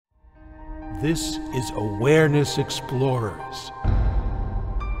This is Awareness Explorers.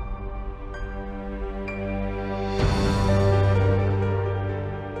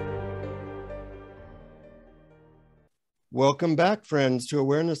 Welcome back, friends, to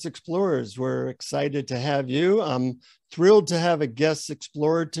Awareness Explorers. We're excited to have you. I'm thrilled to have a guest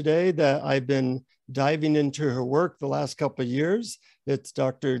explorer today that I've been diving into her work the last couple of years. It's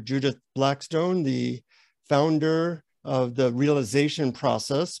Dr. Judith Blackstone, the founder of the realization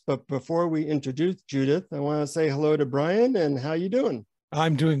process. But before we introduce Judith, I want to say hello to Brian, and how you doing?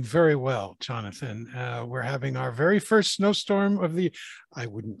 I'm doing very well, Jonathan. We're having our very first snowstorm of I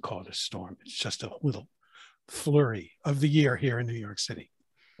wouldn't call it a storm. It's just a little flurry of the year here in New York City.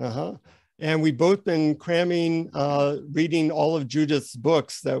 And we've both been cramming, reading all of Judith's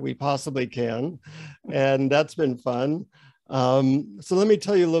books that we possibly can. And that's been fun. So let me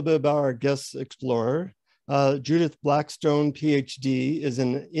tell you a little bit about our guest explorer. Judith Blackstone, PhD, is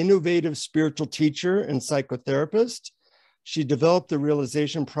an innovative spiritual teacher and psychotherapist. She developed the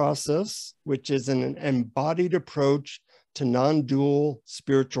realization process, which is an embodied approach to non-dual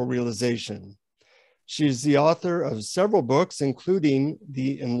spiritual realization. She's the author of several books, including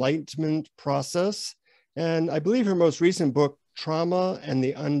The Enlightenment Process, and I believe her most recent book, Trauma and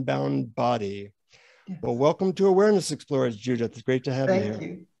the Unbound Body. Yes. Well, welcome to Awareness Explorers, Judith. It's great to have you here. Thank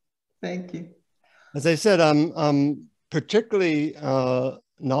you. Thank you. As I said, I'm particularly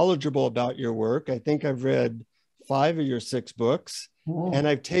knowledgeable about your work. I think I've read 5 of your 6 books, and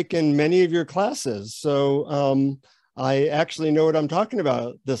I've taken many of your classes. So I actually know what I'm talking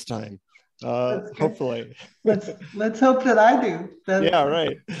about this time. Hopefully. Let's hope that I do. Yeah,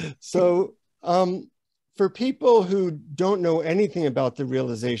 right. So for people who don't know anything about the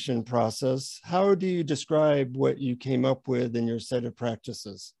realization process, how do you describe what you came up with in your set of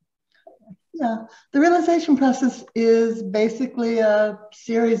practices? Yeah, the realization process is basically a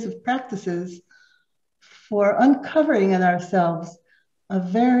series of practices for uncovering in ourselves a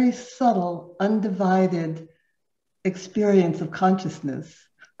very subtle, undivided experience of consciousness.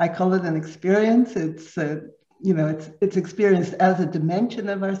 I call it an experience. It's it's experienced as a dimension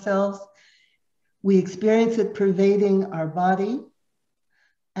of ourselves. We experience it pervading our body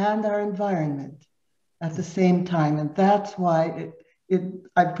and our environment at the same time, and that's why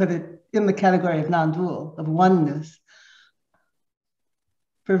I put it in the category of non-dual, of oneness.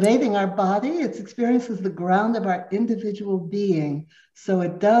 Pervading our body, its experience is the ground of our individual being. So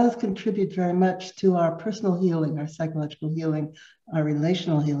it does contribute very much to our personal healing, our psychological healing, our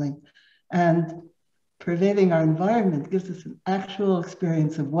relational healing. And pervading our environment gives us an actual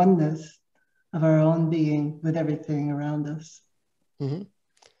experience of oneness of our own being with everything around us. Mm-hmm.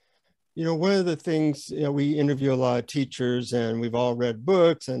 You know, one of the things, we interview a lot of teachers, and we've all read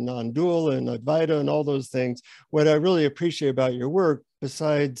books and non-dual and Advaita and all those things. What I really appreciate about your work,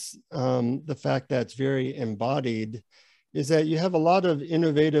 besides the fact that it's very embodied, is that you have a lot of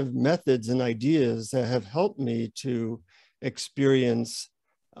innovative methods and ideas that have helped me to experience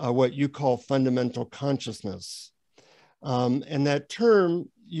what you call fundamental consciousness. And that term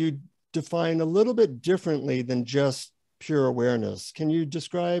you define a little bit differently than just pure awareness. Can you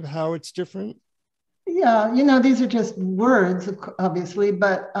describe how it's different? Yeah, these are just words, obviously,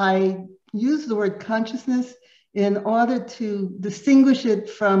 but I use the word consciousness in order to distinguish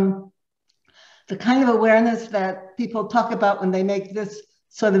it from the kind of awareness that people talk about when they make this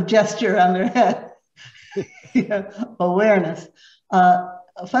sort of gesture on their head. Awareness.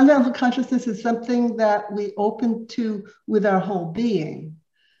 Fundamental consciousness is something that we open to with our whole being,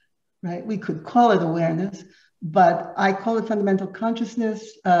 right? We could call it awareness, but I call it fundamental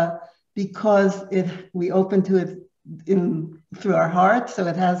consciousness because we open to it through our heart. So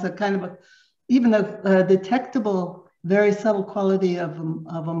it has a kind of even a detectable, very subtle quality of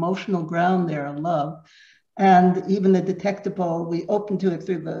emotional ground there, of love. And even the detectable, we open to it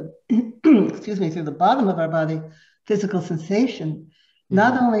through the, through the bottom of our body, physical sensation,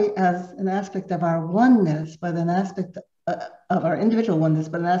 not only as an aspect of our oneness, but an aspect of our individual oneness,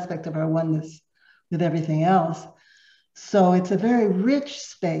 but an aspect of our oneness with everything else. So it's a very rich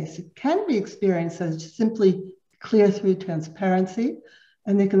space. It can be experienced as simply clear through transparency,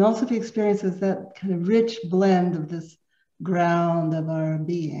 and it can also be experienced as that kind of rich blend of this ground of our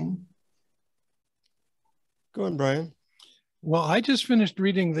being. Go on, Brian. Well, I just finished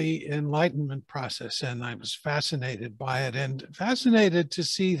reading The Enlightenment Process, and I was fascinated by it, and fascinated to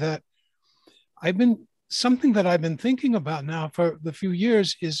see that something that I've been thinking about now for the few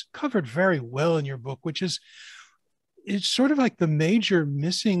years is covered very well in your book, which is it's sort of like the major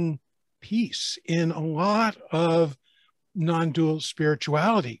missing piece in a lot of non-dual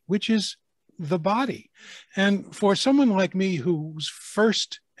spirituality, which is the body. And for someone like me whose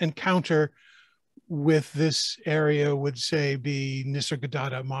first encounter with this area would say be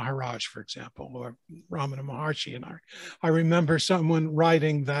Nisargadatta Maharaj, for example, or Ramana Maharshi. And I remember someone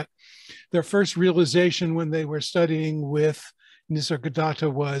writing that their first realization when they were studying with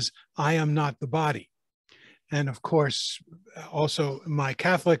Nisargadatta was, I am not the body. And of course, also my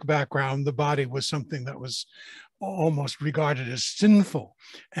Catholic background, the body was something that was almost regarded as sinful.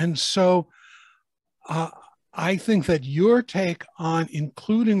 And so I think that your take on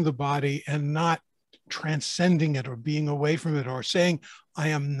including the body and not transcending it or being away from it or saying, I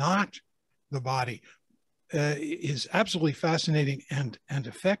am not the body, is absolutely fascinating and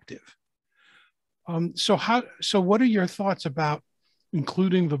effective. So what are your thoughts about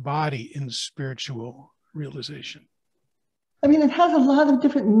including the body in spiritual realization? I mean, it has a lot of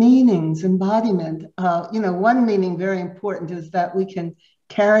different meanings, embodiment. One meaning very important is that we can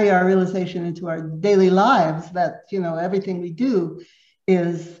carry our realization into our daily lives, that, everything we do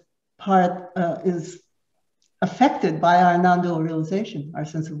is affected by our non-dual realization, our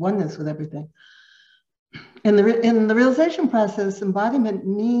sense of oneness with everything. In the realization process, embodiment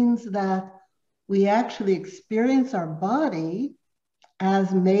means that we actually experience our body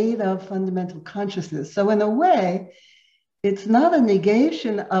as made of fundamental consciousness. So in a way, it's not a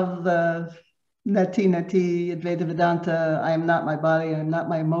negation of the Nati Nati Advaita Vedanta, I am not my body, I am not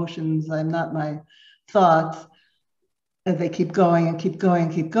my emotions, I am not my thoughts. As they keep going and keep going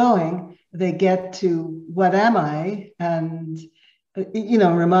and keep going, they get to what am I? And,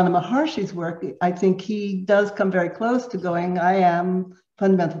 Ramana Maharshi's work, I think he does come very close to going, I am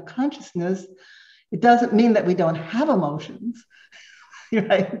fundamental consciousness. It doesn't mean that we don't have emotions,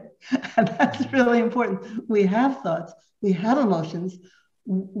 right? And that's really important. We have thoughts, we have emotions.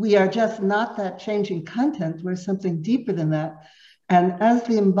 We are just not that changing content. We're something deeper than that. And as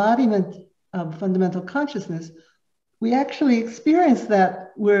the embodiment of fundamental consciousness, we actually experience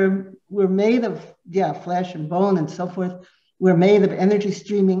that we're made of, flesh and bone and so forth. We're made of energy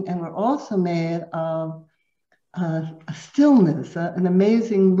streaming, and we're also made of a stillness, an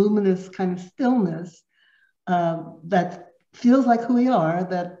amazing luminous kind of stillness that feels like who we are,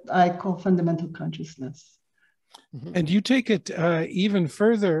 that I call fundamental consciousness. And you take it even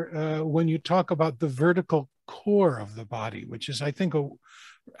further when you talk about the vertical core of the body, which is, I think, a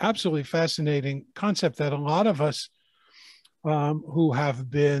absolutely fascinating concept that a lot of us who have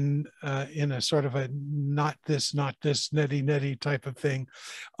been in a sort of a not this, neti type of thing,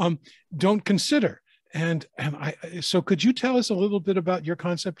 don't consider. So could you tell us a little bit about your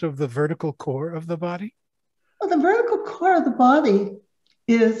concept of the vertical core of the body? Well, the vertical core of the body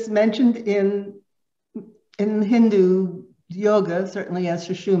is mentioned in Hindu yoga, certainly as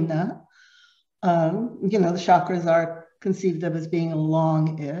Sushumna. The chakras are conceived of as being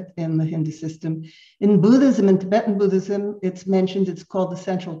along it in the Hindu system. In Buddhism and Tibetan Buddhism, it's mentioned, it's called the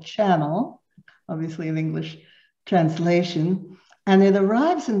central channel, obviously an English translation. And it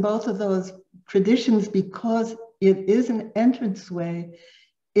arrives in both of those traditions because it is an entranceway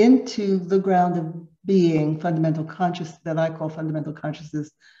into the ground of being, fundamental consciousness, that I call fundamental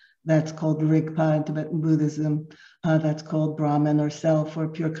consciousness. That's called Rigpa in Tibetan Buddhism. That's called Brahman or self or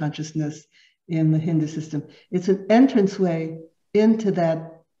pure consciousness in the Hindu system. It's an entranceway into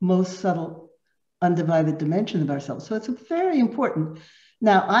that most subtle, undivided dimension of ourselves. So it's very important.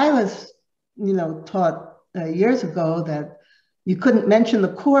 Now, I was, taught years ago that you couldn't mention the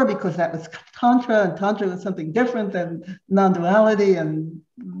core because that was Tantra, and Tantra was something different than non-duality, and,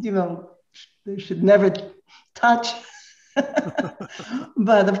 they should never touch.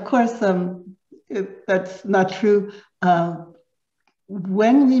 But of course, that's not true.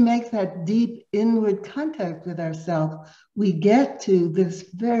 When we make that deep inward contact with ourselves, we get to this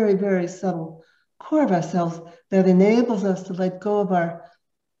very, very subtle core of ourselves that enables us to let go of our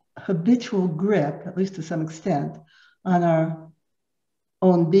habitual grip, at least to some extent, on our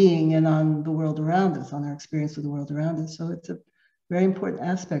own being and on the world around us, on our experience of the world around us. So it's a very important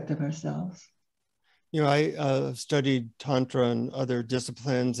aspect of ourselves. I studied Tantra and other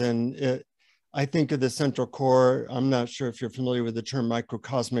disciplines, and I think of the central core. I'm not sure if you're familiar with the term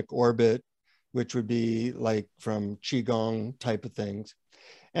microcosmic orbit, which would be like from Qigong type of things.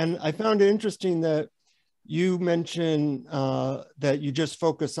 And I found it interesting that you mentioned that you just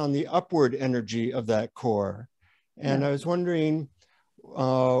focus on the upward energy of that core. And I was wondering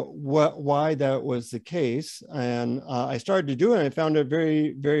why that was the case. And I started to do it, and I found it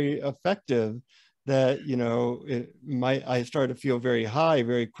very, very effective. That, I started to feel very high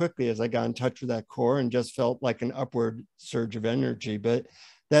very quickly as I got in touch with that core, and just felt like an upward surge of energy. But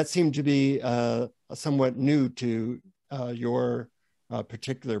that seemed to be somewhat new to your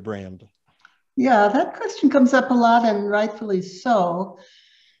particular brand. Yeah, that question comes up a lot, and rightfully so.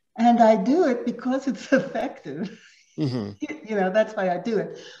 And I do it because it's effective. That's why I do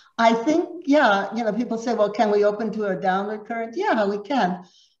it. I think, people say, well, can we open to a downward current? Yeah, we can.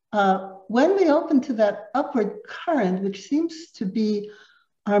 When we open to that upward current, which seems to be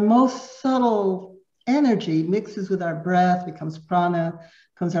our most subtle energy, mixes with our breath, becomes prana,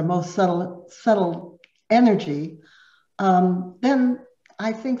 becomes our most subtle energy, then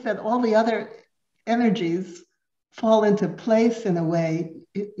I think that all the other energies fall into place in a way.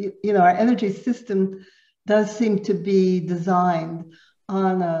 Our energy system does seem to be designed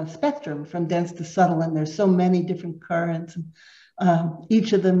on a spectrum from dense to subtle, and there's so many different currents.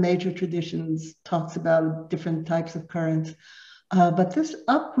 Each of the major traditions talks about different types of currents. But this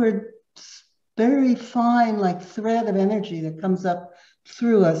upward, very fine, like thread of energy that comes up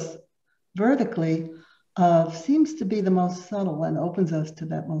through us vertically seems to be the most subtle and opens us to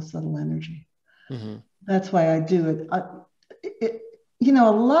that most subtle energy. That's why I do it.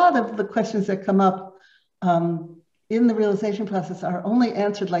 A lot of the questions that come up in the realization process are only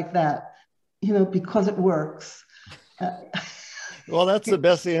answered like that, because it works. Well, that's the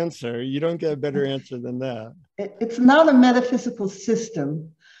best answer. You don't get a better answer than that. It's not a metaphysical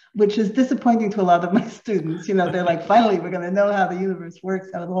system, which is disappointing to a lot of my students. They're like, finally, we're going to know how the universe works,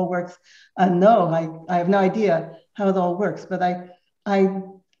 how it all works. No, I have no idea how it all works, but I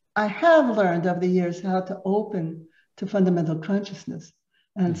have learned over the years how to open to fundamental consciousness.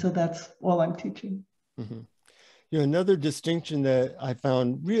 And so that's all I'm teaching. Another distinction that I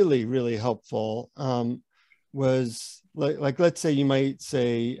found really, really helpful was like, let's say you might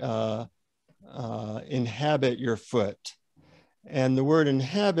say, inhabit your foot. And the word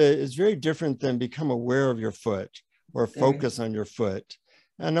inhabit is very different than become aware of your foot or focus on your foot.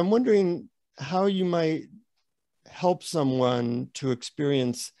 And I'm wondering how you might help someone to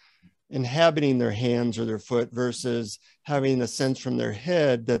experience inhabiting their hands or their foot versus having a sense from their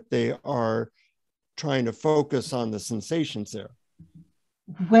head that they are trying to focus on the sensations there.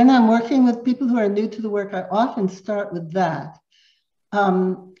 When I'm working with people who are new to the work, I often start with that,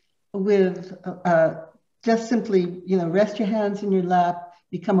 just simply, rest your hands in your lap,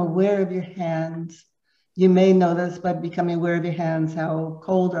 become aware of your hands. You may notice by becoming aware of your hands how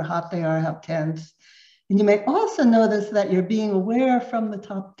cold or hot they are, how tense. And you may also notice that you're being aware from the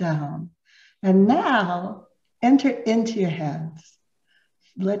top down. And now enter into your hands.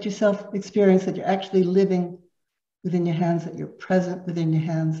 Let yourself experience that you're actually living within your hands, that you're present within your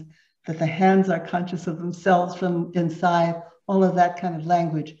hands, that the hands are conscious of themselves from inside, all of that kind of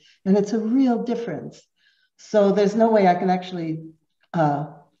language. And it's a real difference. So there's no way I can actually,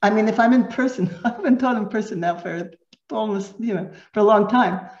 if I'm in person, I've been taught in person now for almost, for a long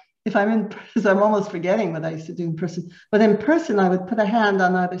time. If I'm in person, I'm almost forgetting what I used to do in person. But in person, I would put a hand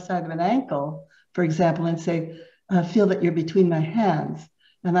on either side of an ankle, for example, and say, feel that you're between my hands.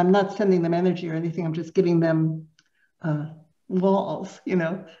 And I'm not sending them energy or anything. I'm just giving them walls,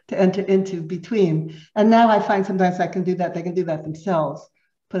 to enter into between. And now I find sometimes I can do that. They can do that themselves.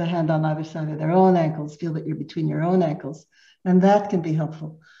 Put a hand on either side of their own ankles, feel that you're between your own ankles. And that can be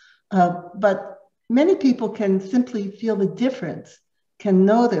helpful. But many people can simply feel the difference, can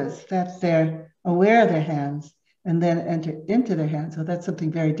notice that they're aware of their hands and then enter into their hands. So that's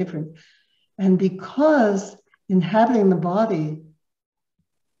something very different. And because inhabiting the body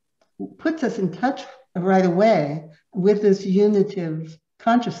puts us in touch right away with this unitive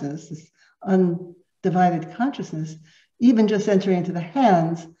consciousness, this undivided consciousness, even just entering into the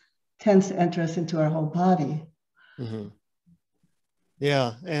hands tends to enter us into our whole body.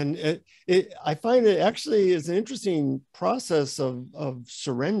 Yeah, and I find it actually is an interesting process of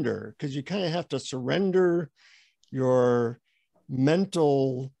surrender, because you kind of have to surrender your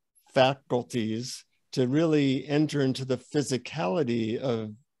mental faculties to really enter into the physicality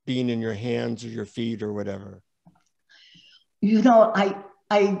of being in your hands or your feet or whatever.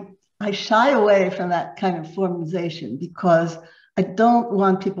 I shy away from that kind of formalization because I don't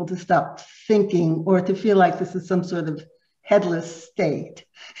want people to stop thinking or to feel like this is some sort of headless state.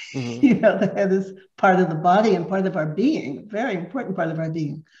 The head is part of the body and part of our being, a very important part of our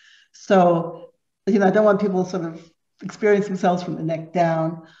being. So, I don't want people sort of experience themselves from the neck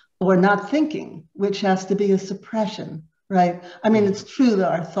down or not thinking, which has to be a suppression, right? It's true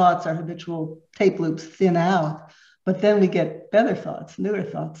that our thoughts, our habitual tape loops thin out, but then we get better thoughts, newer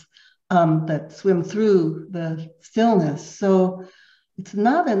thoughts that swim through the stillness. So it's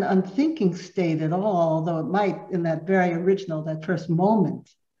not an unthinking state at all, although it might, in that very original, that first moment,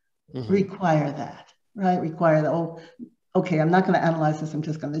 require that, right? Require that, okay, I'm not going to analyze this, I'm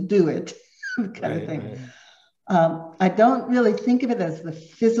just going to do it, kind of thing. Right. I don't really think of it as the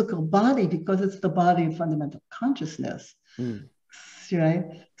physical body because it's the body of fundamental consciousness. right?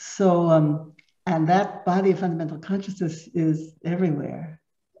 So, and that body of fundamental consciousness is everywhere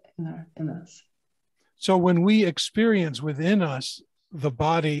in us. So when we experience within us the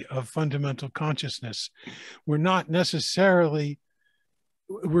body of fundamental consciousness, we're not necessarily,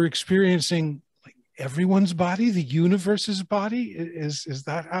 we're experiencing like everyone's body, the universe's body. Is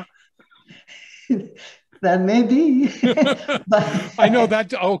that how? That may be. But I know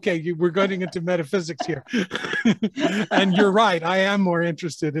that. Okay, we're getting into metaphysics here. And you're right. I am more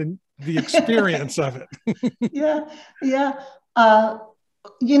interested in the experience of it. Yeah.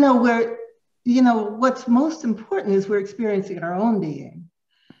 What's most important is we're experiencing our own being.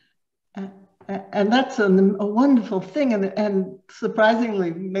 And that's a wonderful thing, and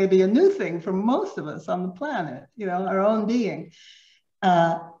surprisingly, maybe a new thing for most of us on the planet, our own being.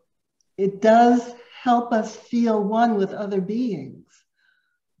 It does help us feel one with other beings.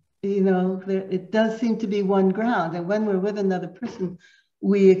 It does seem to be one ground. And when we're with another person,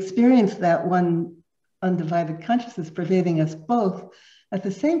 we experience that one undivided consciousness pervading us both at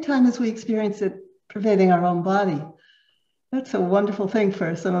the same time as we experience it pervading our own body. That's a wonderful thing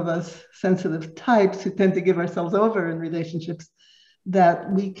for some of us sensitive types who tend to give ourselves over in relationships, that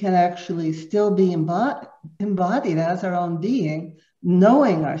we can actually still be embodied as our own being,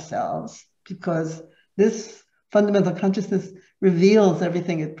 knowing ourselves, because this fundamental consciousness reveals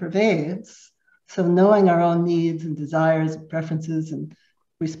everything it pervades. So knowing our own needs and desires and preferences and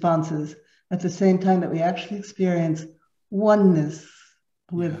responses at the same time that we actually experience oneness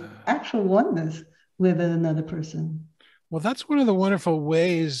actual oneness with another person. Well, that's one of the wonderful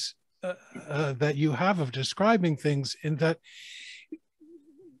ways that you have of describing things, in that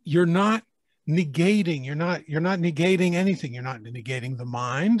you're not negating anything. You're not negating the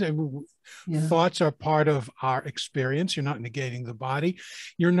mind. Thoughts are part of our experience. You're not negating the body.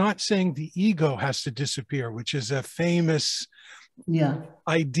 You're not saying the ego has to disappear, which is a famous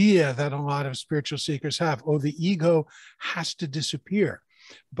idea that a lot of spiritual seekers have. Oh, the ego has to disappear.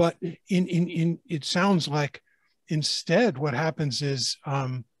 But in it sounds like instead what happens is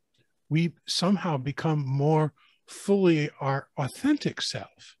we somehow become more fully our authentic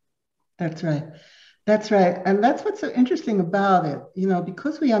self. That's right. And that's what's so interesting about it,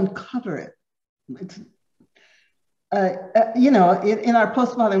 because we uncover it. It's, in our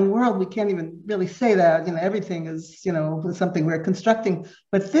postmodern world, we can't even really say that, everything is, something we're constructing,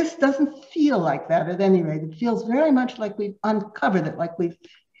 but this doesn't feel like that at any rate. It feels very much like we've uncovered it, like we've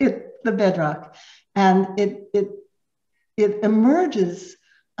hit the bedrock, and it emerges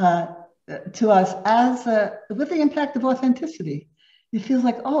to us as with the impact of authenticity. It feels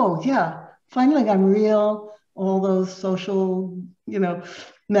like, oh yeah, finally I'm real. All those social,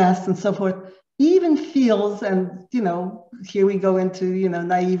 masks and so forth even feels, and here we go into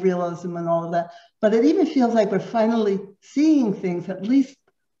naive realism and all of that, but it even feels like we're finally seeing things at least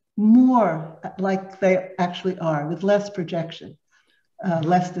more like they actually are, with less projection,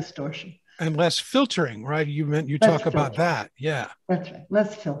 less distortion, and less filtering, right? You talk about that. Yeah, that's right.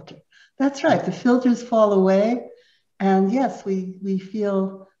 Less filter. That's right. The filters fall away, and yes, we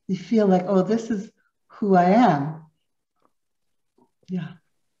feel like, oh, this is who I am.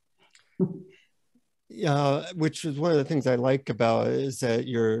 Yeah, which is one of the things I like about it, is that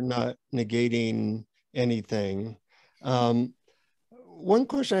you're not negating anything. One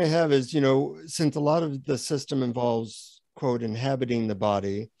question I have is, since a lot of the system involves, quote, inhabiting the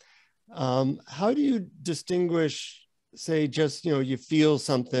body, how do you distinguish, say, just, you feel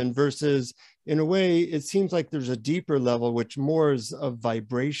something versus, in a way, it seems like there's a deeper level, which more is of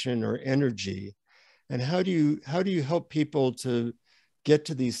vibration or energy. And how do you help people to get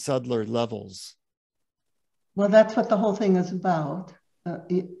to these subtler levels? Well, that's what the whole thing is about.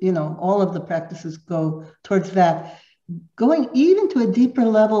 All of the practices go towards that, going even to a deeper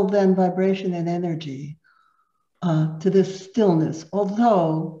level than vibration and energy, to this stillness.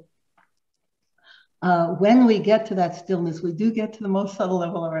 Although, when we get to that stillness, we do get to the most subtle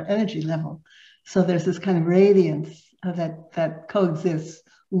level of our energy level. So there's this kind of radiance that coexists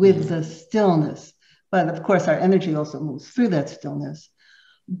with the stillness. But of course, our energy also moves through that stillness.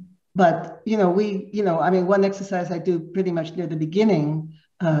 But, one exercise I do pretty much near the beginning,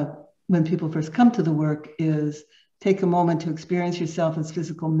 when people first come to the work, is take a moment to experience yourself as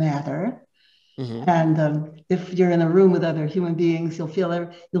physical matter. Mm-hmm. And if you're in a room with other human beings, you'll feel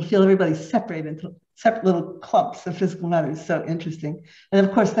everybody separate into separate little clumps of physical matter. It's so interesting. And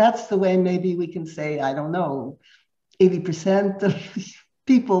of course, that's the way maybe we can say, I don't know, 80% of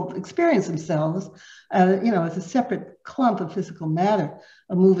people experience themselves, as a separate clump of physical matter,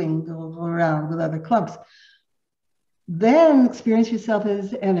 moving around with other clumps. Then experience yourself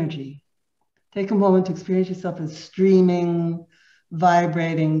as energy. Take a moment to experience yourself as streaming,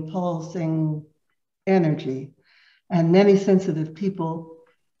 vibrating, pulsing energy. And many sensitive people,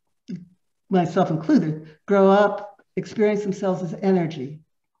 myself included, grow up, experience themselves as energy.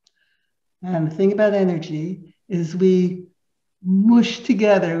 And the thing about energy is we mush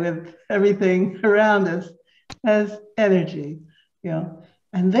together with everything around us as energy, you know.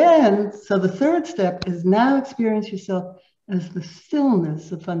 And then, so the third step is now experience yourself as the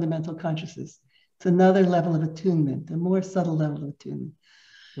stillness of fundamental consciousness. It's another level of attunement, a more subtle level of attunement.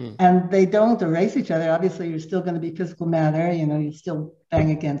 And they don't erase each other. Obviously, you're still going to be physical matter, you know, you still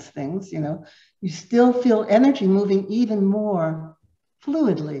bang against things, you know. You still feel energy moving even more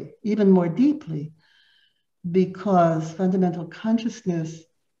fluidly, even more deeply, because fundamental consciousness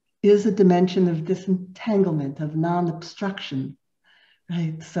is a dimension of disentanglement, of non-obstruction,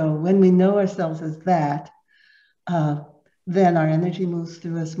 right? So when we know ourselves as that, then our energy moves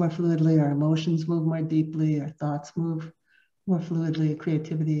through us more fluidly, our emotions move more deeply, our thoughts move more fluidly,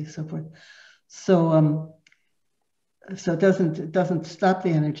 creativity, so forth. So, so it doesn't stop the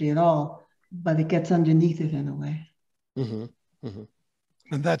energy at all, but it gets underneath it in a way.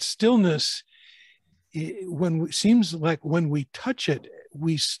 And that stillness, seems like when we touch it,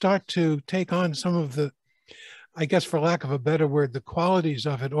 we start to take on some of the, I guess, for lack of a better word, the qualities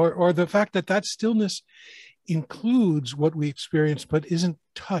of it, or the fact that that stillness includes what we experience, but isn't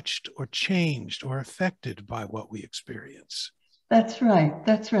touched or changed or affected by what we experience. That's right.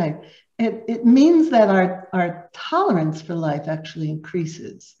 That's right. It means that our tolerance for life actually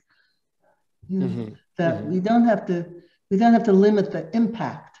increases. You know, that we don't have to limit the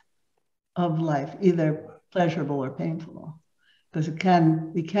impact of life, either pleasurable or painful, because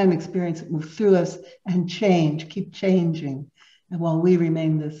we can experience it move through us and change, keep changing, and while we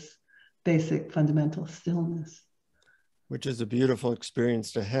remain this basic fundamental stillness. Which is a beautiful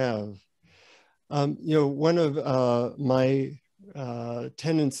experience to have. You know, one of my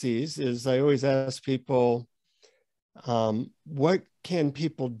tendencies is I always ask people, what can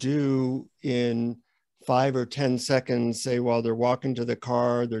people do in 5 or 10 seconds, say while they're walking to the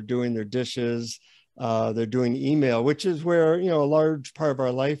car, they're doing their dishes, they're doing email, which is where, you know, a large part of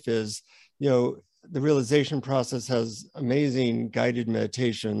our life is. You know, the realization process has amazing guided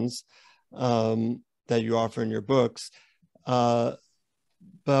meditations that you offer in your books. But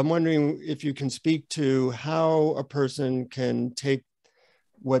I'm wondering if you can speak to how a person can take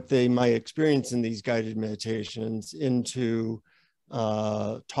what they might experience in these guided meditations into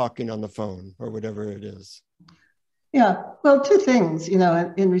talking on the phone or whatever it is. Yeah, well, two things, you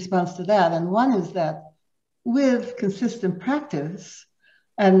know, in response to that. And one is that with consistent practice,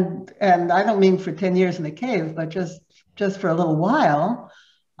 and I don't mean for 10 years in the cave, but just for a little while,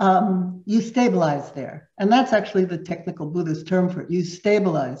 you stabilize there. And that's actually the technical Buddhist term for it. You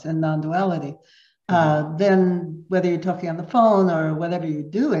stabilize in non-duality. Then whether you're talking on the phone or whatever you're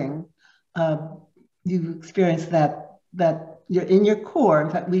doing, you experience that you're in your core. In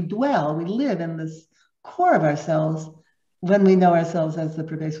fact, we live in this core of ourselves when we know ourselves as the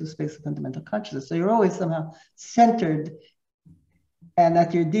pervasive space of fundamental consciousness. So you're always somehow centered and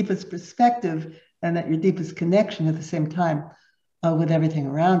at your deepest perspective and at your deepest connection at the same time with everything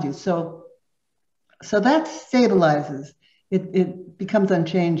around you. So that stabilizes. It becomes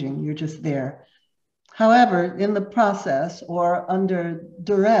unchanging. You're just there. However, in the process or under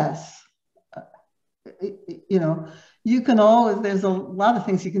duress, you know, you can always, there's a lot of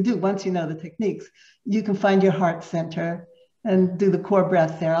things you can do once you know the techniques. You can find your heart center and do the core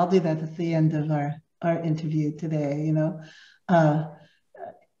breath there. I'll do that at the end of our interview today, you know.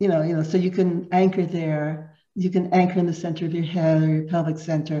 So you can anchor there. You can anchor in the center of your head or your pelvic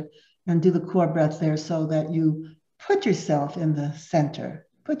center and do the core breath there so that you put yourself in the center.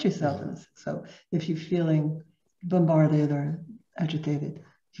 Put yourself in this. So if you're feeling bombarded or agitated,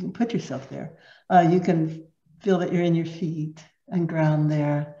 you can put yourself there. You can feel that you're in your feet and ground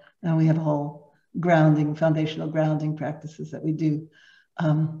there. And we have a whole foundational grounding practices that we do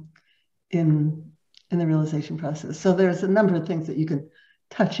in the realization process. So there's a number of things that you can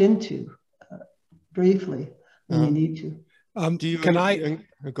touch into briefly when you need to.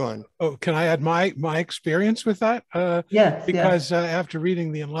 Go on. Oh, can I add my experience with that? Yes. Because after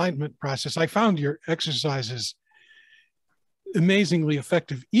reading the Enlightenment process, I found your exercises amazingly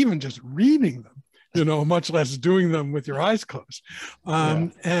effective, even just reading them, you know, much less doing them with your eyes closed.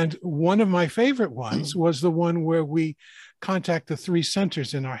 And one of my favorite ones was the one where we contact the 3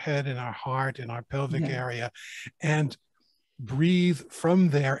 centers in our head, in our heart, in our pelvic area, and breathe from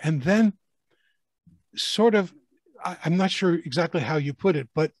there. And then sort of, I'm not sure exactly how you put it,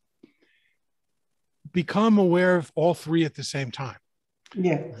 but become aware of all 3 at the same time.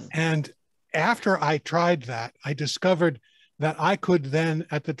 Yes. And after I tried that, I discovered that I could then,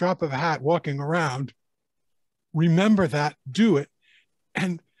 at the drop of a hat, walking around, remember that, do it,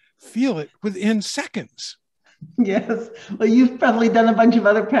 and feel it within seconds. Yes. Well, you've probably done a bunch of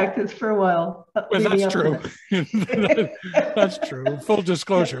other practice for a while. Well, that's true. That's true. Full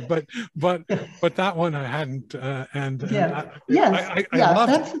disclosure, but that one I hadn't, and yeah. I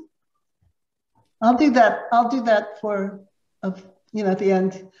loved it. I'll do that. I'll do that for, at the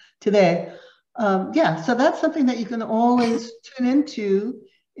end today. So that's something that you can always tune into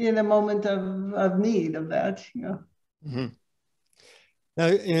in a moment of need of that. Mm-hmm. Now,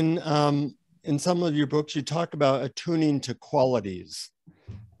 in some of your books, you talk about attuning to qualities.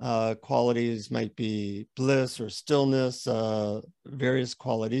 Qualities might be bliss or stillness, various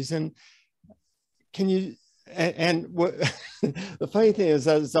qualities. And can you, and what the funny thing is,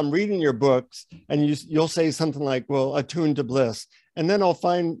 as I'm reading your books and you'll say something like, well, attune to bliss. And then I'll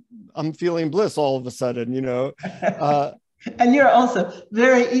find I'm feeling bliss all of a sudden, And you're also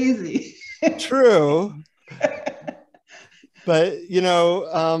very easy. True. But,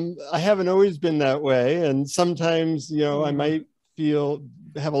 I haven't always been that way. And sometimes, I might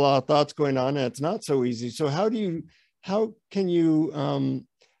have a lot of thoughts going on and it's not so easy. So how can you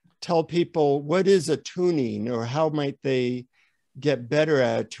tell people what is attuning, or how might they get better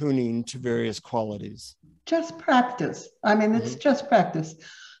at attuning to various qualities? Just practice. I mean, it's just practice.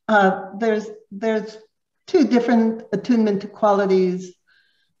 There's two different attunement to qualities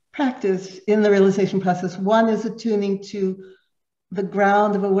practice in the realization process. One is attuning to the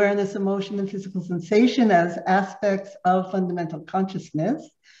ground of awareness, emotion, and physical sensation as aspects of fundamental consciousness,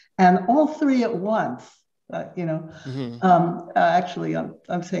 and all three at once. Actually,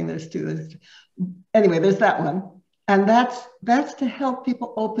 I'm saying there's two. Anyway, there's that one, and that's to help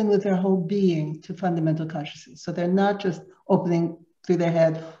people open with their whole being to fundamental consciousness. So they're not just opening through their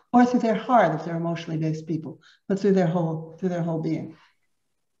head or through their heart if they're emotionally based people, but through their whole being.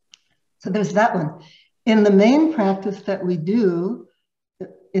 So there's that one. In the main practice that we do,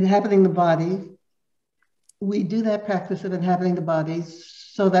 inhabiting the body, we do that practice of inhabiting the body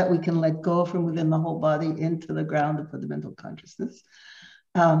so that we can let go from within the whole body into the ground of fundamental consciousness.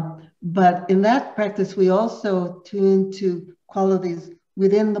 But in that practice, we also tune to qualities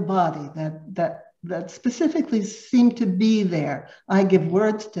within the body that specifically seem to be there. I give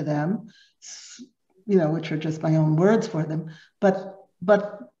words to them, which are just my own words for them. But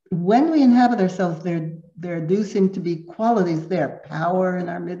when we inhabit ourselves, there do seem to be qualities there: power in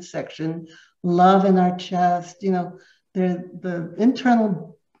our midsection, love in our chest. The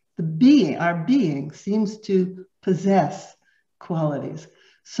internal, our being seems to possess qualities.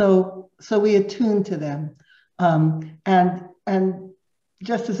 So we attune to them, and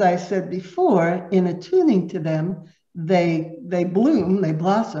just as I said before, in attuning to them, they bloom, they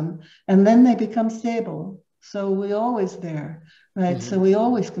blossom, and then they become stable. So we're always there, right? Mm-hmm. So we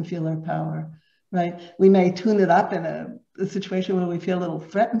always can feel our power, right? We may tune it up in a situation where we feel a little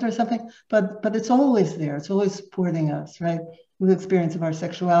threatened or something, but it's always there. It's always supporting us, right? With the experience of our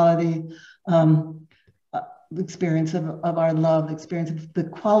sexuality, the experience of our love, the experience of the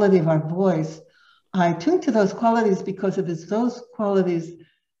quality of our voice. I tune to those qualities because it is those qualities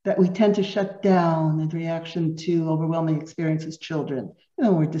that we tend to shut down in reaction to overwhelming experience as children.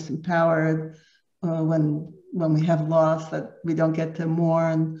 We're disempowered. When we have loss that we don't get to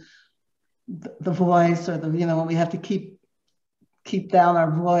mourn, the voice, or when we have to keep down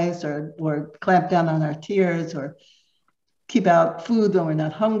our voice, or clamp down on our tears, or keep out food when we're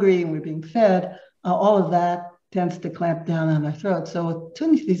not hungry and we're being fed, all of that tends to clamp down on our throat. So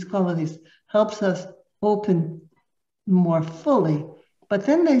attuning to these qualities helps us open more fully, but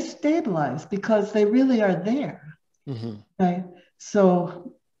then they stabilize because they really are there, right?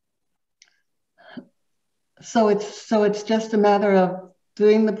 So it's just a matter of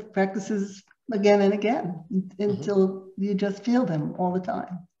doing the practices again and again until you just feel them all the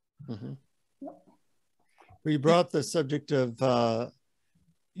time. Mm-hmm. Well, you brought the subject of,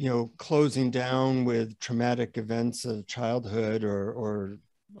 closing down with traumatic events of childhood or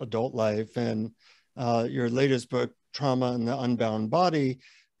adult life. And your latest book, Trauma and the Unbound Body,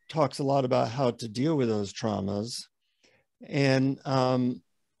 talks a lot about how to deal with those traumas. And I'm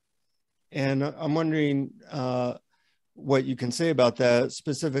wondering what you can say about that,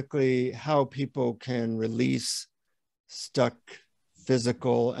 specifically how people can release stuck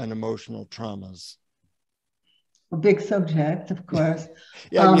physical and emotional traumas. A big subject, of course.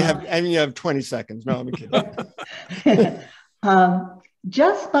 Yeah, you have 20 seconds. No, I'm kidding.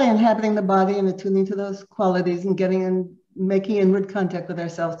 Just by inhabiting the body and attuning to those qualities and making inward contact with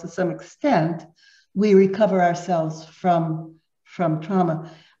ourselves to some extent, we recover ourselves from trauma.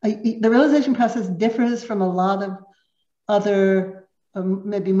 The realization process differs from a lot other,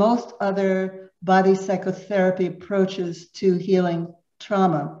 maybe most other body psychotherapy approaches to healing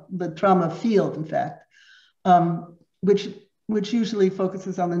trauma, the trauma field, in fact, which usually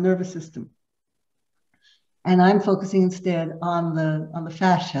focuses on the nervous system. And I'm focusing instead on the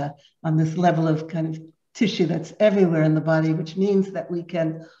fascia, on this level of kind of tissue that's everywhere in the body, which means that we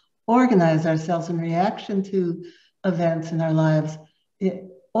can organize ourselves in reaction to events in our lives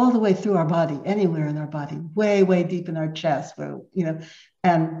all the way through our body, anywhere in our body, way, way deep in our chest, where,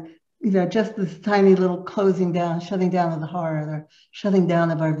 and just this tiny little closing down, shutting down of the heart, or shutting down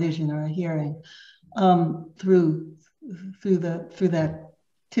of our vision or our hearing, through that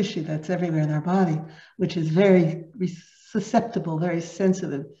tissue that's everywhere in our body, which is very susceptible, very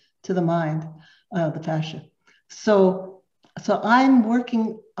sensitive to the mind, the fascia. So I'm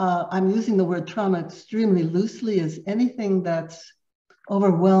working, I'm using the word trauma extremely loosely as anything that's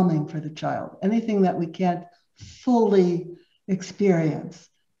overwhelming for the child, anything that we can't fully experience.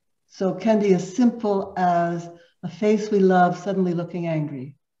 So it can be as simple as a face we love suddenly looking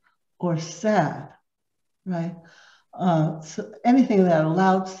angry or sad, right? So anything that, a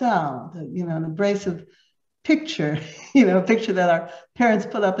loud sound, an abrasive picture, a picture that our parents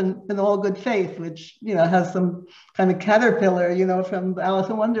put up in all good faith, which, has some kind of caterpillar, from Alice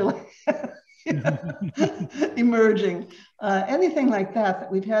in Wonderland emerging. Anything like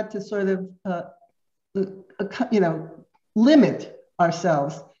that we've had to sort of, limit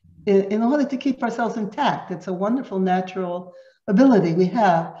ourselves in order to keep ourselves intact. It's a wonderful natural ability we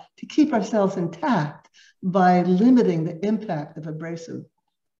have to keep ourselves intact by limiting the impact of abrasive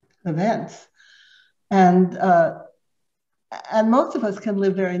events. And most of us can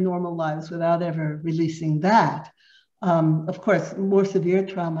live very normal lives without ever releasing that. Of course, more severe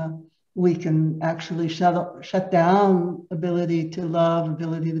trauma, we can actually shut down ability to love,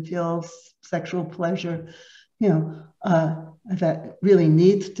 ability to feel sexual pleasure, that really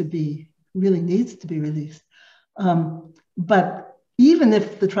needs to be released. But even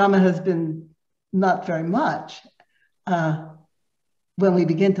if the trauma has been not very much, when we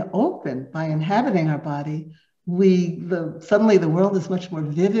begin to open by inhabiting our body, suddenly the world is much more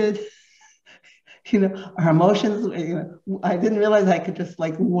vivid. Our emotions, I didn't realize I could just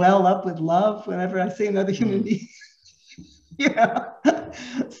like well up with love whenever I see another human being.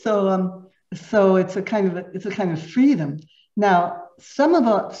 So it's a kind of freedom. Now, some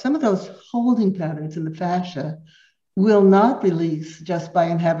of those holding patterns in the fascia will not release just by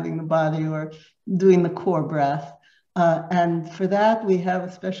inhabiting the body or doing the core breath. And for that, we have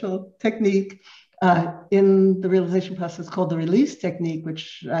a special technique in the realization process called the release technique,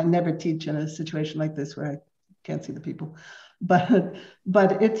 which I never teach in a situation like this where I can't see the people. But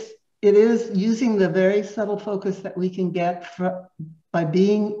it is using the very subtle focus that we can get by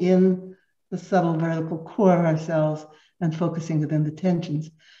being in the subtle vertical core of ourselves and focusing within the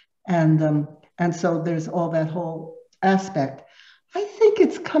tensions. And so there's all that whole aspect. I think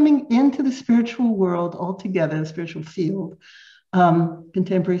it's coming into the spiritual world altogether, the spiritual field,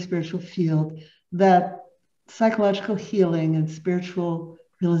 contemporary spiritual field, that psychological healing and spiritual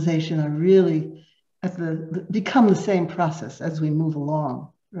realization are really become the same process as we move along,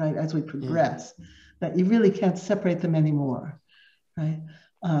 right? As we progress, that you really can't separate them anymore, right?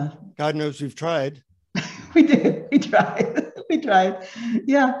 God knows we've tried. We did. We tried.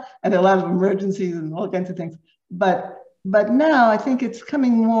 Yeah, and a lot of emergencies and all kinds of things. But now I think it's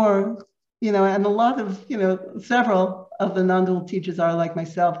coming more, and a lot of, several of the non-dual teachers are, like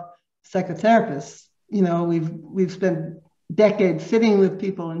myself, psychotherapists. We've spent decades sitting with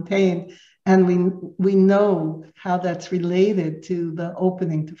people in pain, and we know how that's related to the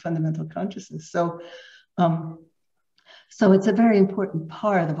opening to fundamental consciousness. So it's a very important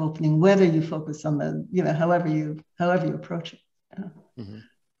part of opening, whether you focus on the, however you approach it. Mm-hmm.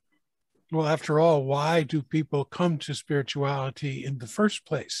 Well, after all, why do people come to spirituality in the first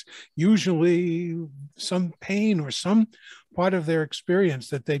place? Usually some pain or some part of their experience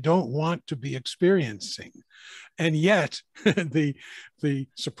that they don't want to be experiencing. And yet the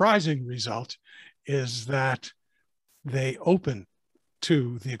surprising result is that they open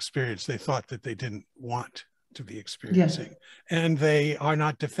to the experience they thought that they didn't want to be experiencing. Yes. And they are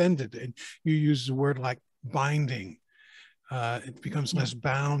not defended. And you use the word like binding. It becomes less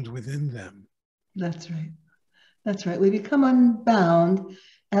bound within them. That's right. We become unbound,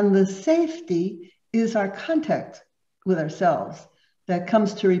 and the safety is our contact with ourselves that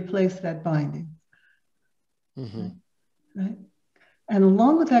comes to replace that binding. Mm-hmm. Right? And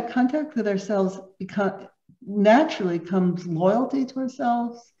along with that contact with ourselves, naturally comes loyalty to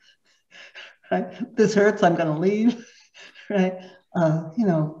ourselves. Right? This hurts, I'm going to leave. Right?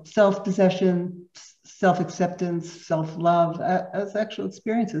 Self-possession, self-acceptance, self-love as actual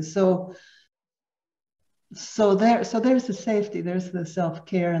experiences. So there's the safety, there's the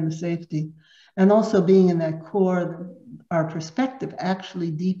self-care and the safety. And also being in that core, our perspective actually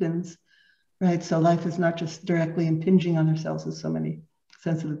deepens, right? So life is not just directly impinging on ourselves as so many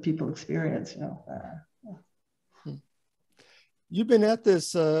sensitive people experience, you know. You've been at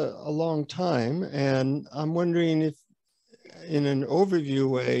this a long time, and I'm wondering if, in an overview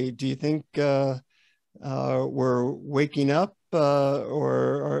way, do you think we're waking up,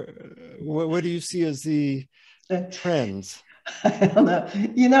 or what do you see as the trends? I don't know.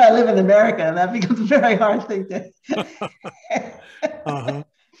 You know, I live in America, and that becomes a very hard thing to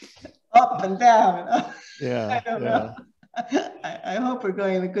up and down. Yeah, I don't know. I hope we're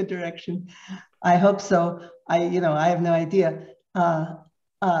going in a good direction. I hope so. I have no idea. I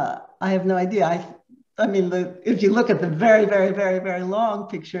have no idea. I mean, if you look at the very, very, very, very long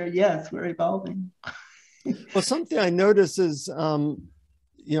picture, yes, we're evolving. Well, something I notice is,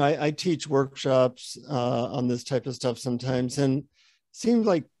 I teach workshops on this type of stuff sometimes, and it seems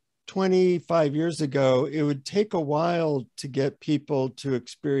like 25 years ago, it would take a while to get people to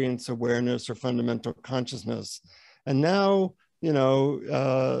experience awareness or fundamental consciousness. And now,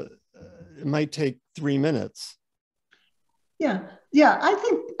 it might take 3 minutes. Yeah. I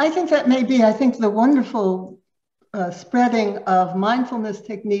think that may be. I think the wonderful spreading of mindfulness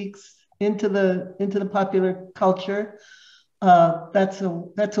techniques into the popular culture. That's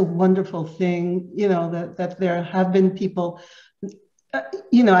a wonderful thing. That there have been people.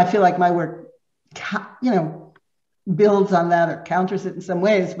 I feel like my work, builds on that or counters it in some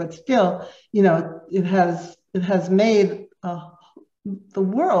ways, but still, it has made the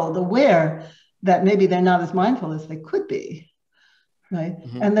world aware that maybe they're not as mindful as they could be. Right.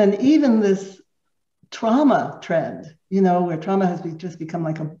 Mm-hmm. And then even this trauma trend, where trauma has just become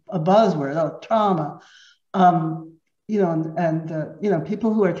like a buzzword, trauma,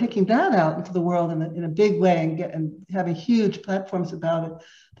 people who are taking that out into the world in a big way and having huge platforms about it.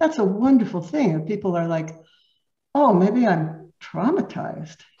 That's a wonderful thing. And people are like, oh, maybe I'm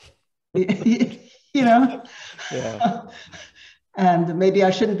traumatized, Yeah. And maybe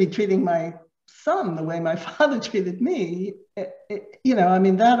I shouldn't be treating my son the way my father treated me.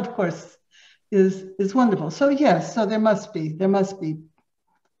 That of course is wonderful. So yes, so there must be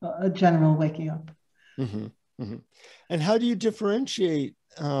a general waking up. Mm-hmm. Mm-hmm. And how do you differentiate?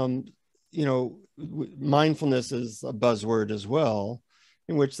 Mindfulness is a buzzword as well,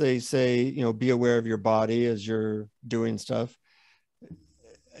 in which they say, be aware of your body as you're doing stuff.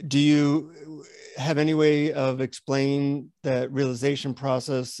 Do you have any way of explaining that realization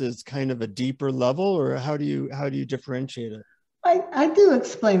process is kind of a deeper level, or how do you differentiate it? I do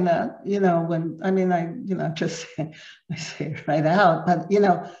explain that, I say it right out, but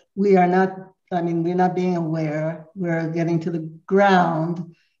we're not being aware. We're getting to the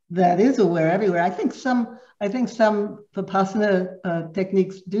ground that is aware everywhere. I think some Vipassana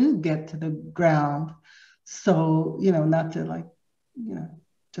techniques do get to the ground. So, not to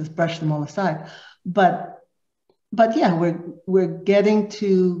just brush them all aside. But yeah, we're getting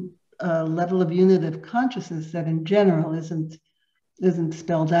to a level of unitive consciousness that in general isn't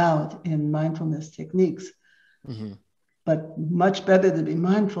spelled out in mindfulness techniques. Mm-hmm. But much better to be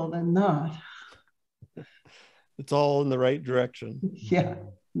mindful than not. It's all in the right direction. Yeah,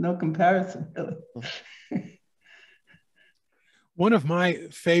 no comparison, really. One of my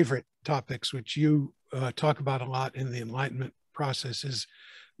favorite topics, which you talk about a lot in the enlightenment process, is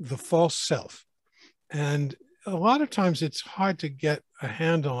the false self. And a lot of times it's hard to get a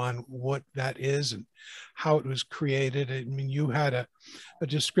handle on what that is and how it was created. I mean, you had a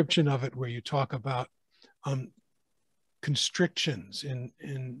description of it where you talk about constrictions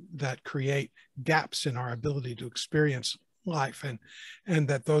in that create gaps in our ability to experience life, and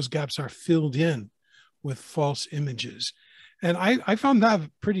that those gaps are filled in with false images. And I found that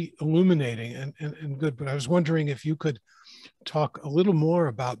pretty illuminating and good, but I was wondering if you could talk a little more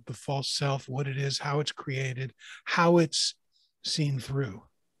about the false self, what it is, how it's created, how it's seen through.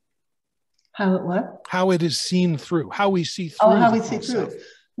 How it what? How it is seen through, how we see through. Oh, how we see through it.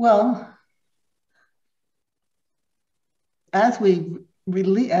 Well, as we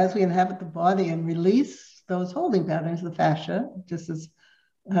inhabit the body and release those holding patterns, the fascia, just as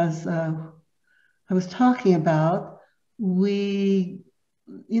I was talking about, we,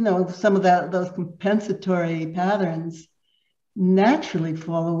 some of those compensatory patterns naturally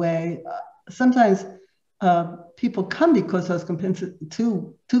fall away. Sometimes people come because those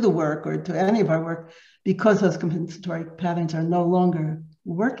to the work or to any of our work because those compensatory patterns are no longer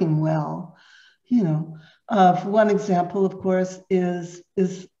working well. One example, of course, is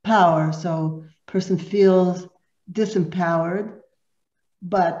power. So person feels disempowered,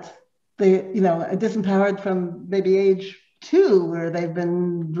 but disempowered from maybe age 2, where they've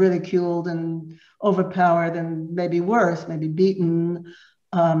been ridiculed and overpowered and maybe worse, maybe beaten.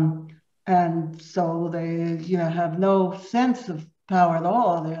 And so they, have no sense of power at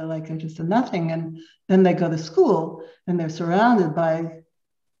all. They're like, they're just a nothing. And then they go to school and they're surrounded by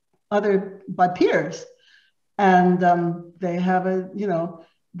peers. And they have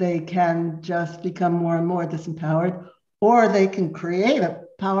they can just become more and more disempowered, or they can create a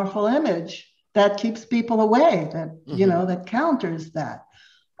powerful image that keeps people away, that, that counters that.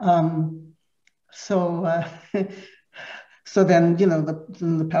 So then,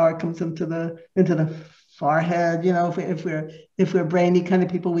 the power comes into the forehead. If we're brainy kind of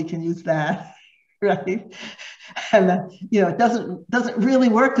people, we can use that, right? And it doesn't really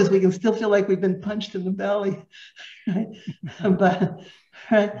work, because we can still feel like we've been punched in the belly, right? But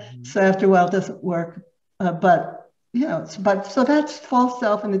right, so after a while, it doesn't work. So that's false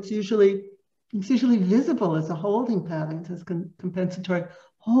self, and it's usually visible as a holding patterns, as compensatory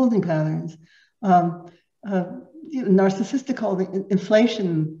holding patterns. Narcissistic holding,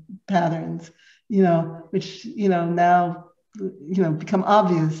 inflation patterns, which, now, become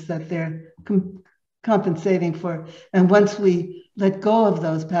obvious that they're compensating for. And once we let go of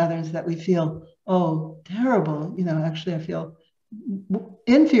those patterns that we feel, oh, terrible, actually I feel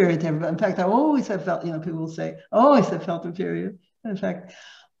inferior to everybody. In fact, I always have felt, people will say, always have felt inferior. In fact,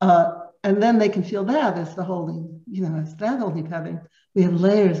 and then they can feel that as the holding, as that holding pattern. We have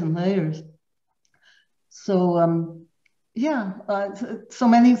layers and layers. So, so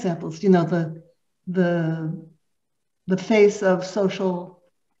many examples, the face of social,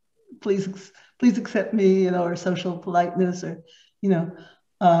 please accept me, or social politeness, or,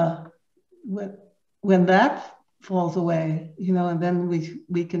 when that falls away, and then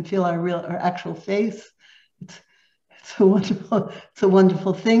we can feel our actual face. It's a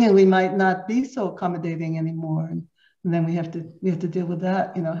wonderful thing, and we might not be so accommodating anymore. And then we have to deal with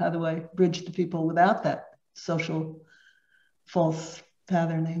that. How do I bridge to people without that social false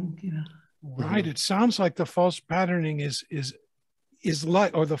patterning? Right. It sounds like the false patterning is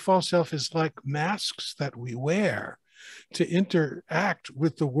like, or the false self is like masks that we wear to interact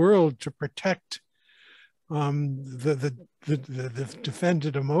with the world, to protect the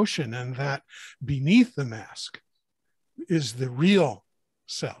defended emotion, and that beneath the mask is the real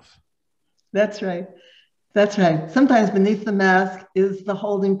self. That's right. That's right. Sometimes beneath the mask is the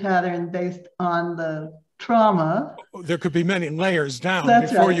holding pattern based on the trauma. There could be many layers down.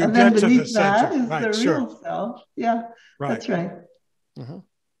 That's before right. you And get then to the beneath center. that is Right, the sure. real self. Yeah, right. That's right.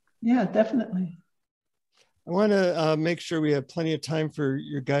 Yeah, definitely. I want to make sure we have plenty of time for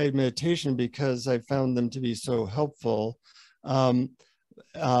your guided meditation, because I found them to be so helpful. And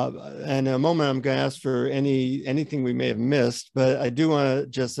in a moment, I'm going to ask for anything we may have missed, but I do want to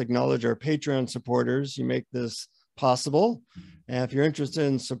just acknowledge our Patreon supporters. You make this possible. And if you're interested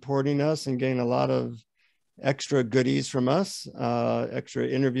in supporting us and getting a lot of extra goodies from us, extra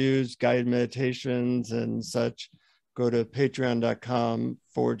interviews, guided meditations, and such, go to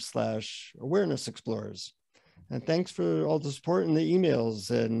patreon.com/awareness explorers. And thanks for all the support and the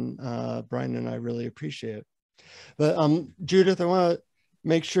emails. And Brian and I really appreciate it. But Judith, I want to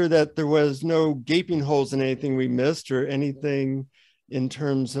make sure that there was no gaping holes in anything we missed, or anything in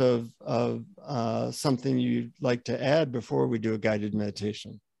terms of something you'd like to add before we do a guided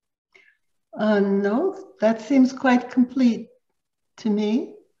meditation. No, that seems quite complete to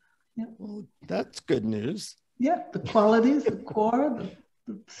me. Yeah. Well, that's good news. Yeah, the qualities, the core,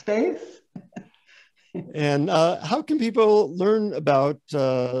 the space. And how can people learn about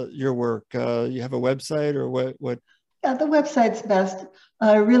your work? You have a website, or what? Yeah, the website's best,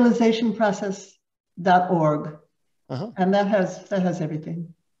 realizationprocess.org. And that has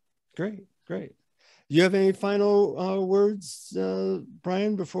everything. Great. Do you have any final words,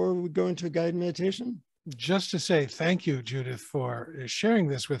 Brian, before we go into a guided meditation? Just to say thank you, Judith, for sharing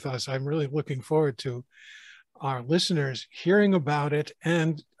this with us. I'm really looking forward to our listeners hearing about it.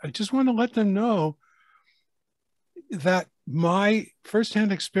 And I just want to let them know that my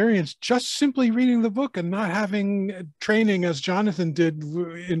firsthand experience, just simply reading the book and not having training as Jonathan did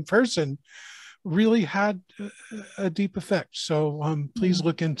in person, really had a deep effect. So please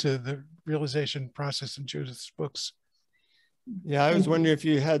look into the realization process in Judith's books. Yeah, I was wondering if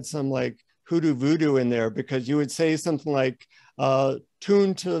you had some like hoodoo voodoo in there, because you would say something like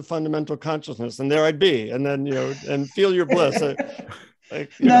tune to fundamental consciousness, and there I'd be, and then and feel your bliss.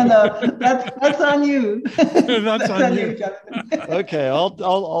 No, that's on you. That's on you. Jonathan. Okay,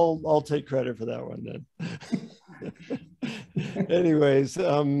 I'll take credit for that one then. Anyways,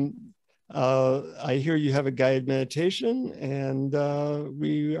 I hear you have a guided meditation, and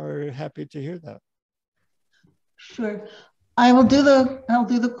we are happy to hear that. Sure. I'll do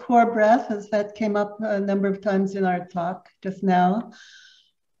the core breath, as that came up a number of times in our talk just now.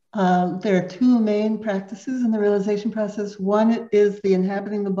 There are two main practices in the realization process. One is the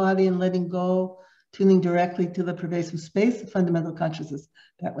inhabiting the body and letting go, tuning directly to the pervasive space, the fundamental consciousness.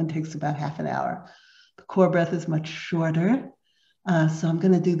 That one takes about half an hour. The core breath is much shorter. So I'm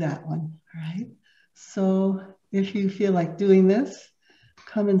going to do that one. All right. So if you feel like doing this,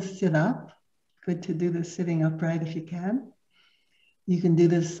 come and sit up. Good to do this sitting upright if you can. You can do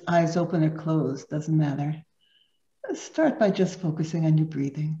this eyes open or closed, doesn't matter. Start by just focusing on your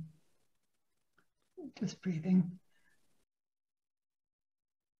breathing. Just breathing.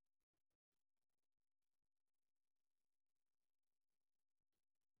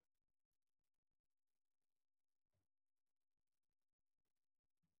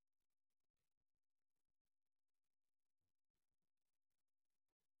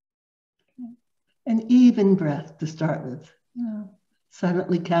 An even breath to start with.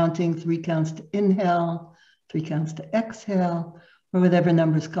 Silently counting 3 counts to inhale, 3 counts to exhale, or whatever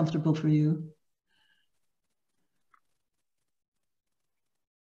number is comfortable for you.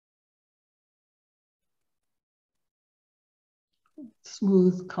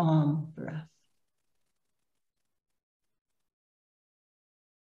 Smooth, calm breath.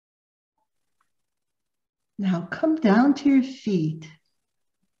 Now come down to your feet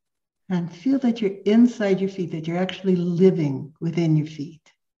and feel that you're inside your feet, that you're actually living within your feet,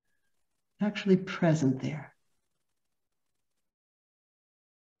 actually present there.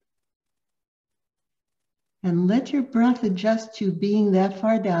 And let your breath adjust to being that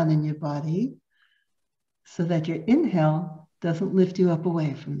far down in your body so that your inhale doesn't lift you up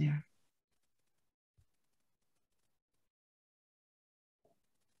away from there.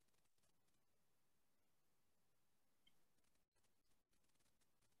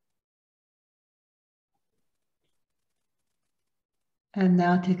 And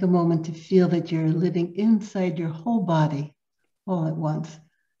now take a moment to feel that you're living inside your whole body all at once.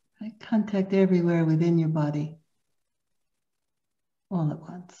 Right? Contact everywhere within your body all at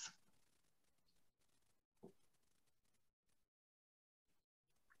once.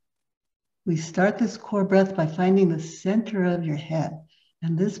 We start this core breath by finding the center of your head.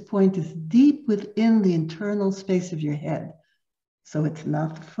 And this point is deep within the internal space of your head. So it's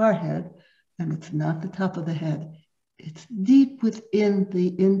not the forehead and it's not the top of the head. It's deep within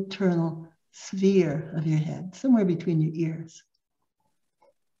the internal sphere of your head, somewhere between your ears.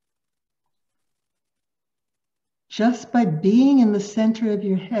 Just by being in the center of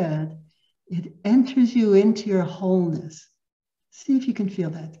your head, it enters you into your wholeness. See if you can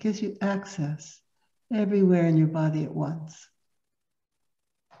feel that. It gives you access everywhere in your body at once,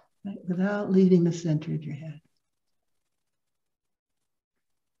 right? Without leaving the center of your head.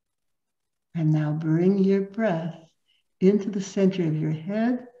 And now bring your breath into the center of your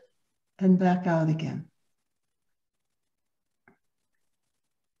head and back out again.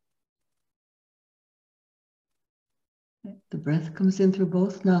 The breath comes in through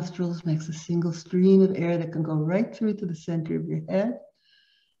both nostrils, makes a single stream of air that can go right through to the center of your head.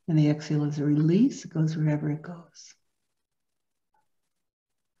 And the exhale is a release. It goes wherever it goes.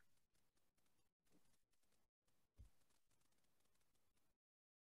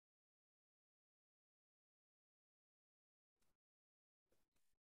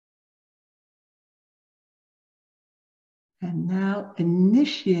 And now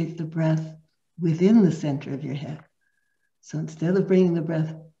initiate the breath within the center of your head. So instead of bringing the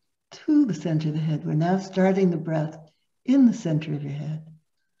breath to the center of the head, we're now starting the breath in the center of your head,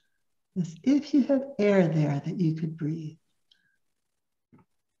 as if you have air there that you could breathe.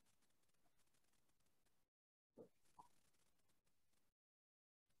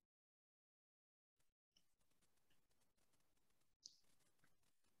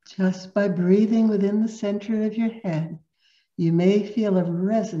 Just by breathing within the center of your head, you may feel a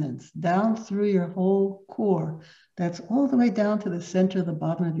resonance down through your whole core. That's all the way down to the center of the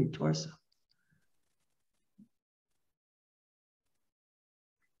bottom of your torso.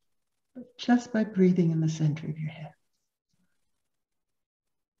 But just by breathing in the center of your head.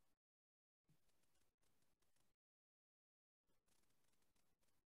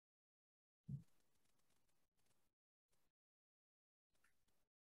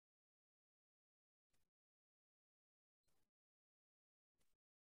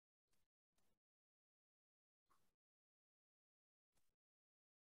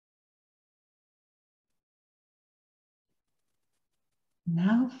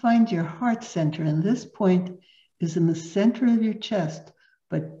 Now find your heart center, and this point is in the center of your chest,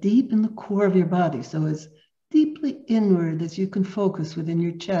 but deep in the core of your body. So as deeply inward as you can focus within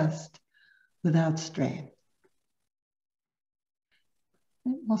your chest without strain.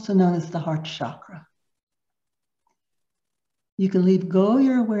 Also known as the heart chakra. You can leave go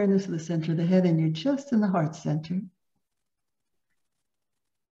your awareness of the center of the head and you're just in the heart center.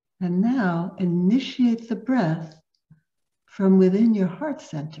 And now initiate the breath from within your heart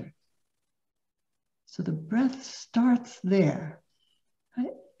center. So the breath starts there.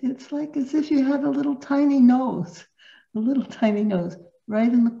 It's like as if you had a little tiny nose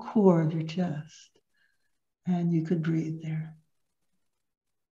right in the core of your chest. And you could breathe there.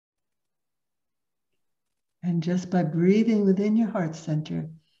 And just by breathing within your heart center,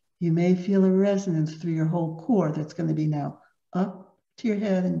 you may feel a resonance through your whole core that's going to be now up to your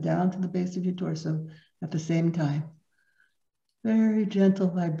head and down to the base of your torso at the same time. Very gentle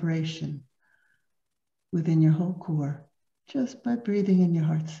vibration within your whole core, just by breathing in your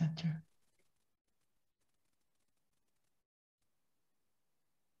heart center.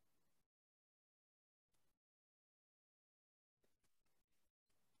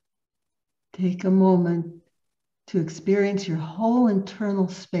 Take a moment to experience your whole internal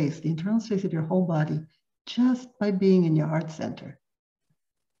space, the internal space of your whole body, just by being in your heart center.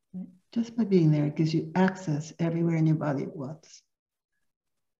 Just by being there, it gives you access everywhere in your body at once.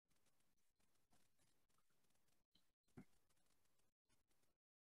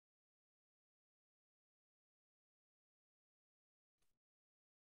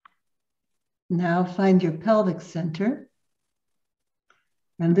 Now find your pelvic center.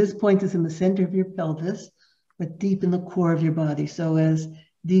 And this point is in the center of your pelvis, but deep in the core of your body. So as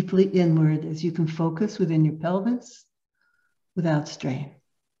deeply inward as you can focus within your pelvis without strain.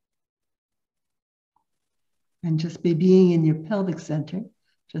 And just by being in your pelvic center,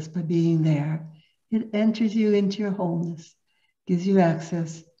 just by being there, it enters you into your wholeness, gives you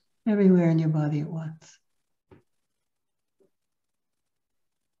access everywhere in your body at once.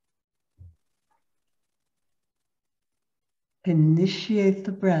 Initiate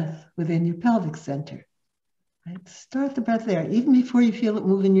the breath within your pelvic center. Right? Start the breath there, even before you feel it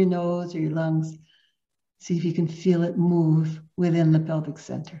move in your nose or your lungs. See if you can feel it move within the pelvic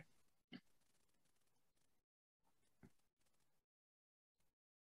center.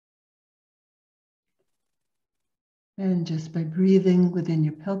 And just by breathing within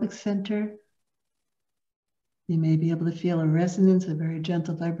your pelvic center, you may be able to feel a resonance, a very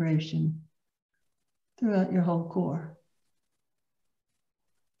gentle vibration throughout your whole core.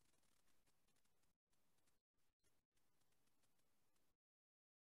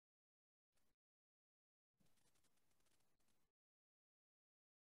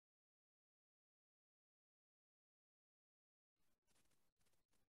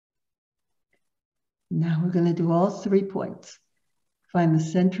 Now we're going to do all 3 points. Find the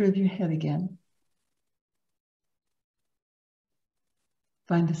center of your head again.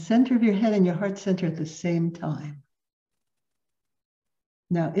 Find the center of your head and your heart center at the same time.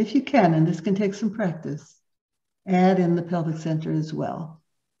 Now, if you can, and this can take some practice, add in the pelvic center as well.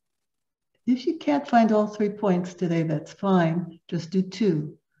 If you can't find all 3 points today, that's fine. Just do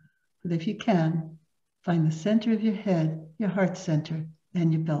 2. But if you can, find the center of your head, your heart center,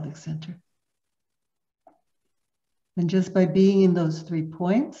 and your pelvic center. And just by being in those 3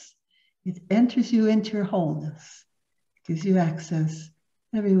 points, it enters you into your wholeness. It gives you access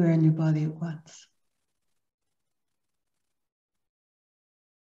everywhere in your body at once.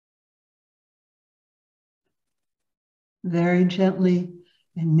 Very gently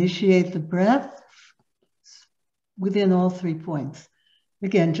initiate the breath within all 3 points.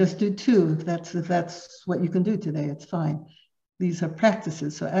 Again, just do 2 if that's what you can do today, it's fine. These are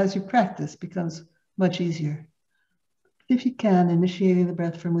practices, so as you practice, it becomes much easier. If you can, initiating the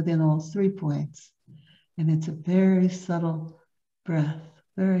breath from within all 3 points. And it's a very subtle breath,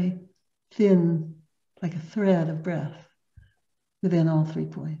 very thin, like a thread of breath within all 3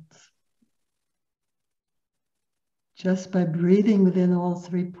 points. Just by breathing within all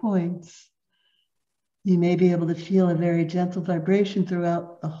 3 points, you may be able to feel a very gentle vibration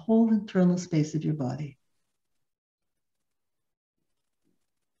throughout the whole internal space of your body.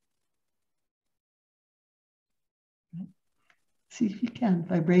 See if you can.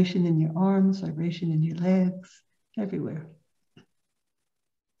 Vibration in your arms, vibration in your legs, everywhere.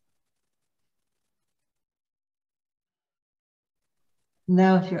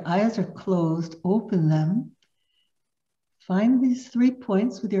 Now, if your eyes are closed, open them. Find these 3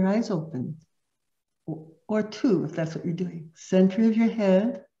 points with your eyes open, or 2 if that's what you're doing. Center of your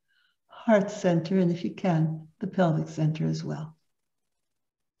head, heart center, and if you can, the pelvic center as well.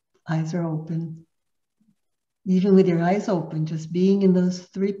 Eyes are open. Even with your eyes open, just being in those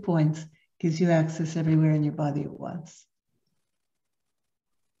 3 points gives you access everywhere in your body at once.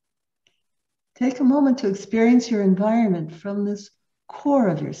 Take a moment to experience your environment from this core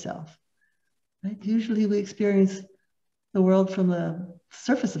of yourself. Right? Usually we experience the world from the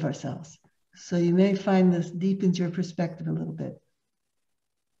surface of ourselves. So you may find this deepens your perspective a little bit.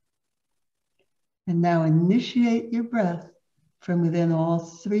 And now initiate your breath from within all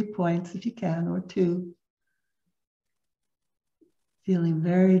 3 points, if you can, or 2. Feeling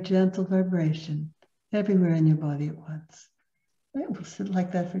very gentle vibration everywhere in your body at once. Right, we'll sit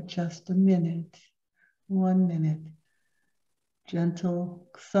like that for just a minute, 1 minute. Gentle,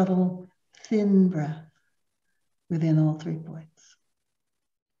 subtle, thin breath within all 3 points.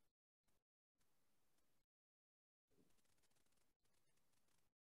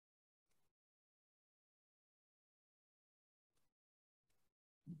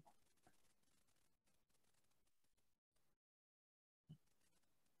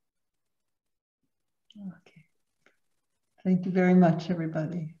 Okay. Thank you very much,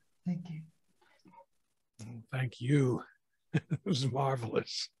 everybody. Thank you. Thank you. It was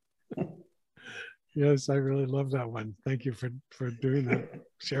marvelous. Yes, I really love that one. Thank you for doing that,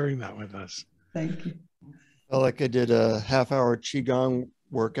 sharing that with us. Thank you. Felt like I did a half-hour Qigong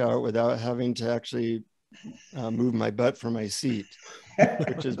workout without having to actually move my butt from my seat,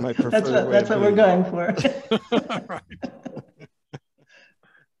 which is my preferred way. That's what we're going for. Right.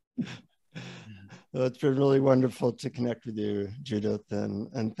 Well, it's been really wonderful to connect with you, Judith,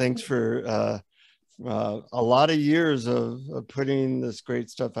 and thanks for a lot of years of putting this great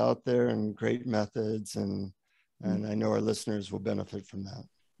stuff out there and great methods, and I know our listeners will benefit from that.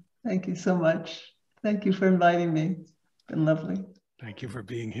 Thank you so much. Thank you for inviting me. It's been lovely. Thank you for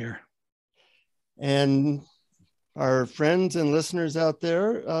being here. And our friends and listeners out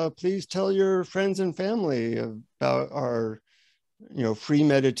there, please tell your friends and family about our free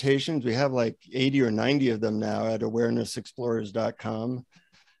meditations. We have like 80 or 90 of them now at awarenessexplorers.com,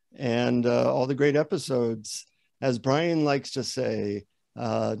 and all the great episodes. As Brian likes to say,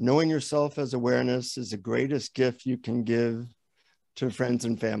 knowing yourself as awareness is the greatest gift you can give to friends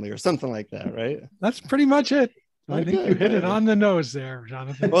and family, or something like that, right? That's pretty much it. I think you hit good. it on the nose there,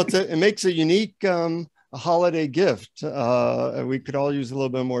 Jonathan. Well, it makes a unique a holiday gift. We could all use a little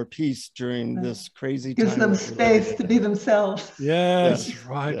bit more peace during this crazy time. Gives them space to be themselves. Yes,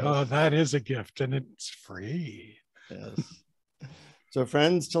 right. Yes. Oh, that is a gift, and it's free. Yes. So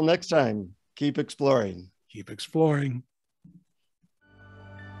friends, till next time, keep exploring. Keep exploring.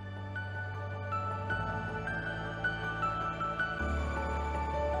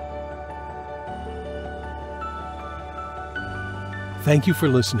 Thank you for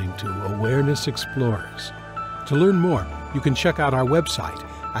listening to Awareness Explorers. To learn more, you can check out our website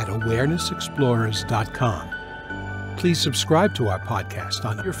at awarenessexplorers.com. Please subscribe to our podcast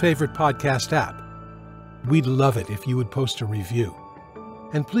on your favorite podcast app. We'd love it if you would post a review.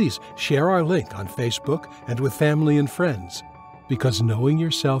 And please share our link on Facebook and with family and friends, because knowing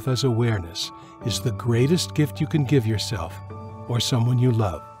yourself as awareness is the greatest gift you can give yourself or someone you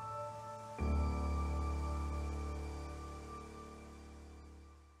love.